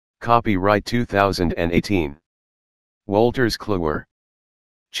Copyright 2018. Wolters Kluwer.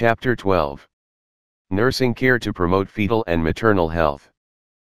 Chapter 12. Nursing care to promote fetal and maternal health.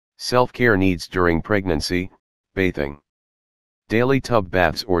 Self-care needs during pregnancy, bathing. Daily tub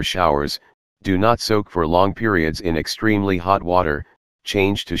baths or showers. Do not soak for long periods in extremely hot water.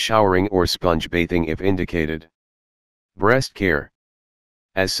 Change to showering or sponge bathing if indicated. Breast care.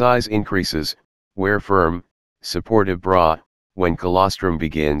 As size increases, wear firm, supportive bra. When colostrum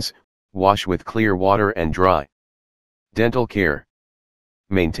begins, wash with clear water and dry. Dental care.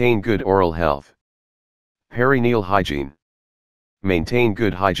 Maintain good oral health. Perineal hygiene. Maintain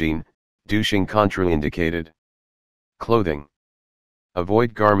good hygiene, douching contraindicated. Clothing.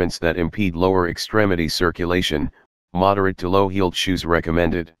 Avoid garments that impede lower extremity circulation, moderate to low-heeled shoes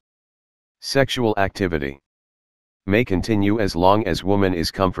recommended. Sexual activity. May continue as long as woman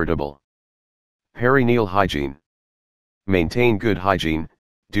is comfortable. Perineal hygiene. Maintain good hygiene,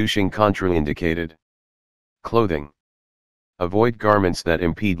 douching contraindicated. Clothing. Avoid garments that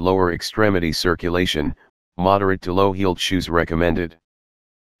impede lower extremity circulation, moderate to low-heeled shoes recommended.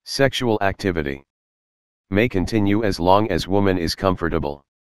 Sexual activity. May continue as long as woman is comfortable.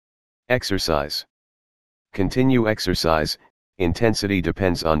 Exercise. Continue exercise, intensity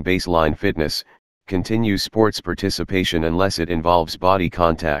depends on baseline fitness, continue sports participation unless it involves body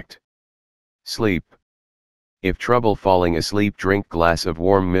contact. Sleep. If trouble falling asleep, drink glass of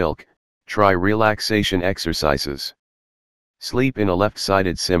warm milk, try relaxation exercises. Sleep in a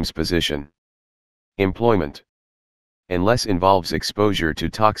left-sided Sims position. Employment. Unless involves exposure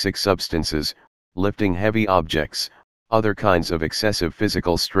to toxic substances, lifting heavy objects, other kinds of excessive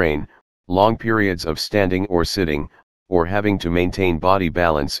physical strain, long periods of standing or sitting, or having to maintain body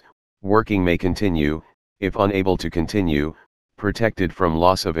balance, working may continue, if unable to continue, protected from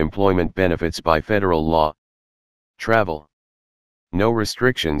loss of employment benefits by federal law. Travel. No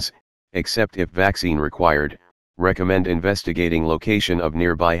restrictions, except if vaccine required. Recommend investigating location of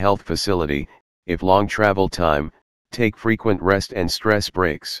nearby health facility. If long travel time, take frequent rest and stress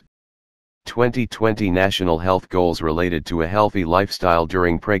breaks. 2020 National Health Goals related to a healthy lifestyle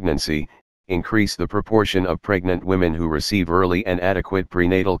during pregnancy. Increase the proportion of pregnant women who receive early and adequate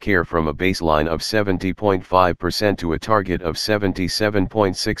prenatal care from a baseline of 70.5% to a target of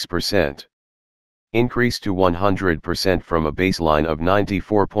 77.6%. Increase to 100% from a baseline of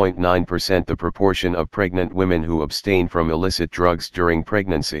 94.9% the proportion of pregnant women who abstain from illicit drugs during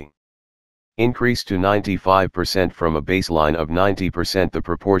pregnancy. Increase to 95% from a baseline of 90% the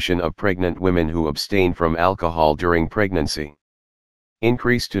proportion of pregnant women who abstain from alcohol during pregnancy.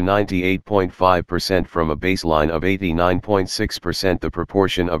 Increase to 98.5% from a baseline of 89.6% the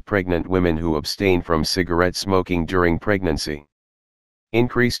proportion of pregnant women who abstain from cigarette smoking during pregnancy.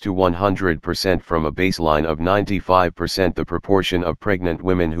 Increase to 100% from a baseline of 95% the proportion of pregnant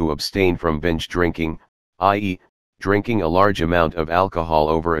women who abstain from binge drinking, i.e., drinking a large amount of alcohol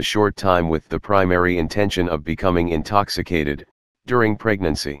over a short time with the primary intention of becoming intoxicated, during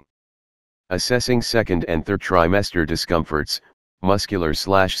pregnancy. Assessing second and third trimester discomforts,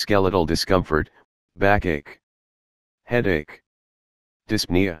 muscular/skeletal discomfort, backache, headache,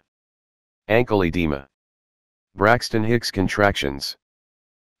 dyspnea, ankle edema, Braxton Hicks contractions.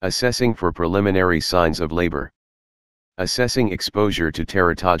 Assessing for preliminary signs of labor. Assessing exposure to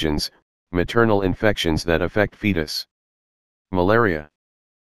teratogens, maternal infections that affect fetus. Malaria,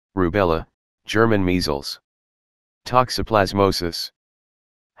 rubella, German measles, toxoplasmosis,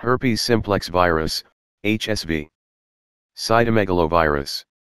 herpes simplex virus, HSV, cytomegalovirus,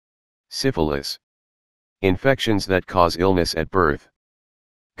 syphilis. Infections that cause illness at birth.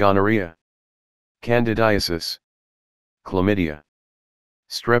 Gonorrhea, candidiasis, chlamydia,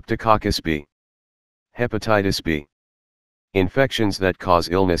 Streptococcus B. Hepatitis B. Infections that cause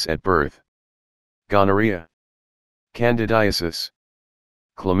illness at birth. Gonorrhea, candidiasis,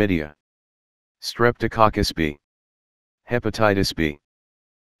 chlamydia, Streptococcus B. Hepatitis B.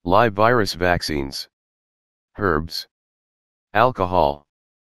 Live virus vaccines. Herbs. Alcohol.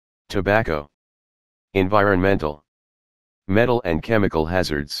 Tobacco. Environmental. Metal and chemical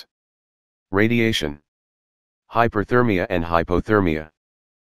hazards. Radiation. Hyperthermia and hypothermia.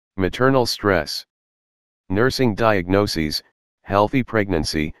 Maternal stress. Nursing diagnoses, healthy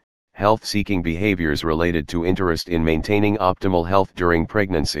pregnancy, health-seeking behaviors related to interest in maintaining optimal health during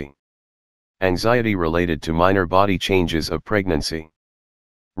pregnancy. Anxiety related to minor body changes of pregnancy.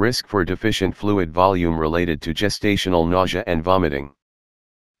 Risk for deficient fluid volume related to gestational nausea and vomiting.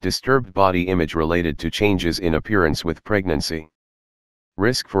 Disturbed body image related to changes in appearance with pregnancy.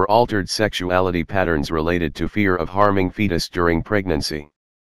 Risk for altered sexuality patterns related to fear of harming fetus during pregnancy.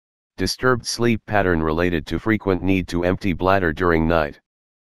 Disturbed sleep pattern related to frequent need to empty bladder during night.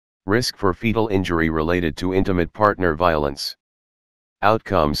 Risk for fetal injury related to intimate partner violence.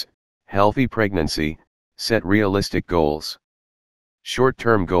 Outcomes: healthy pregnancy, set realistic goals.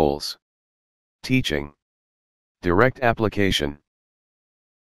 Short-term goals. Teaching. Direct application.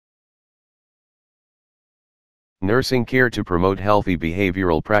 Nursing care to promote healthy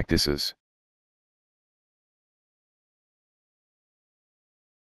behavioral practices.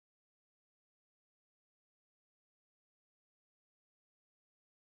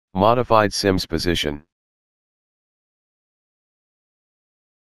 Modified Sims position.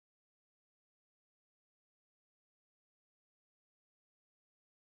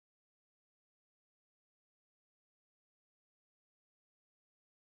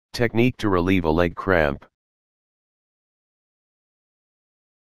 Technique to relieve a leg cramp.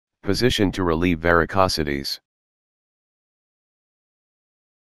 Position to relieve varicosities.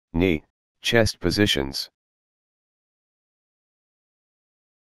 Knee, chest positions.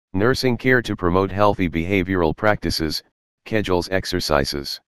 Nursing care to promote healthy behavioral practices, Kegels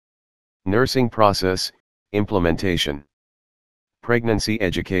exercises. Nursing process, implementation. Pregnancy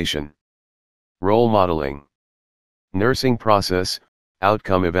education. Role modeling. Nursing process,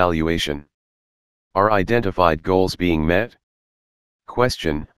 outcome evaluation. Are identified goals being met?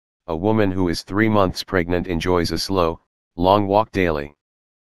 Question: a woman who is 3 months pregnant enjoys a slow, long walk daily.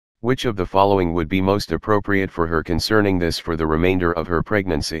 Which of the following would be most appropriate for her concerning this for the remainder of her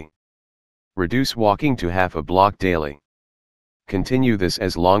pregnancy? Reduce walking to half a block daily. Continue this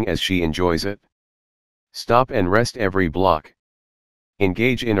as long as she enjoys it. Stop and rest every block.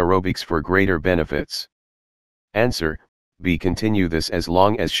 Engage in aerobics for greater benefits. Answer: B. Continue this as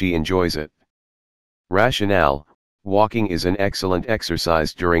long as she enjoys it. Rationale: walking is an excellent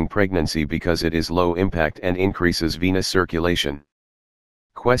exercise during pregnancy because it is low impact and increases venous circulation.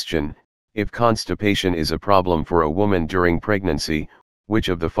 Question: if constipation is a problem for a woman during pregnancy, which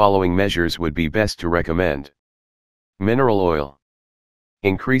of the following measures would be best to recommend? Mineral oil.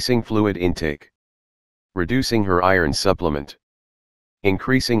 Increasing fluid intake. Reducing her iron supplement.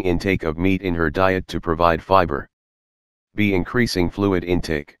 Increasing intake of meat in her diet to provide fiber. B. Increasing fluid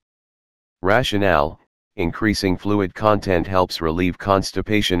intake. Rationale: increasing fluid content helps relieve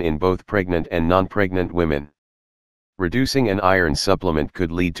constipation in both pregnant and non-pregnant women. Reducing an iron supplement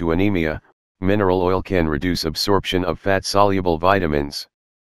could lead to anemia. Mineral oil can reduce absorption of fat-soluble vitamins.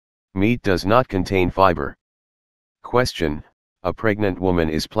 Meat does not contain fiber. Question: a pregnant woman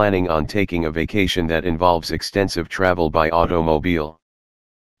is planning on taking a vacation that involves extensive travel by automobile.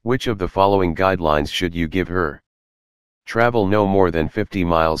 Which of the following guidelines should you give her? Travel no more than 50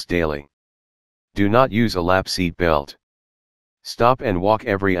 miles daily. Do not use a lap seat belt. Stop and walk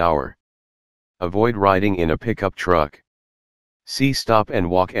every hour. Avoid riding in a pickup truck. C. Stop and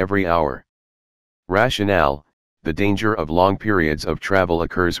walk every hour. Rationale: the danger of long periods of travel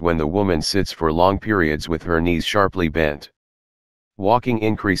occurs when the woman sits for long periods with her knees sharply bent. Walking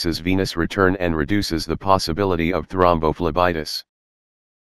increases venous return and reduces the possibility of thrombophlebitis.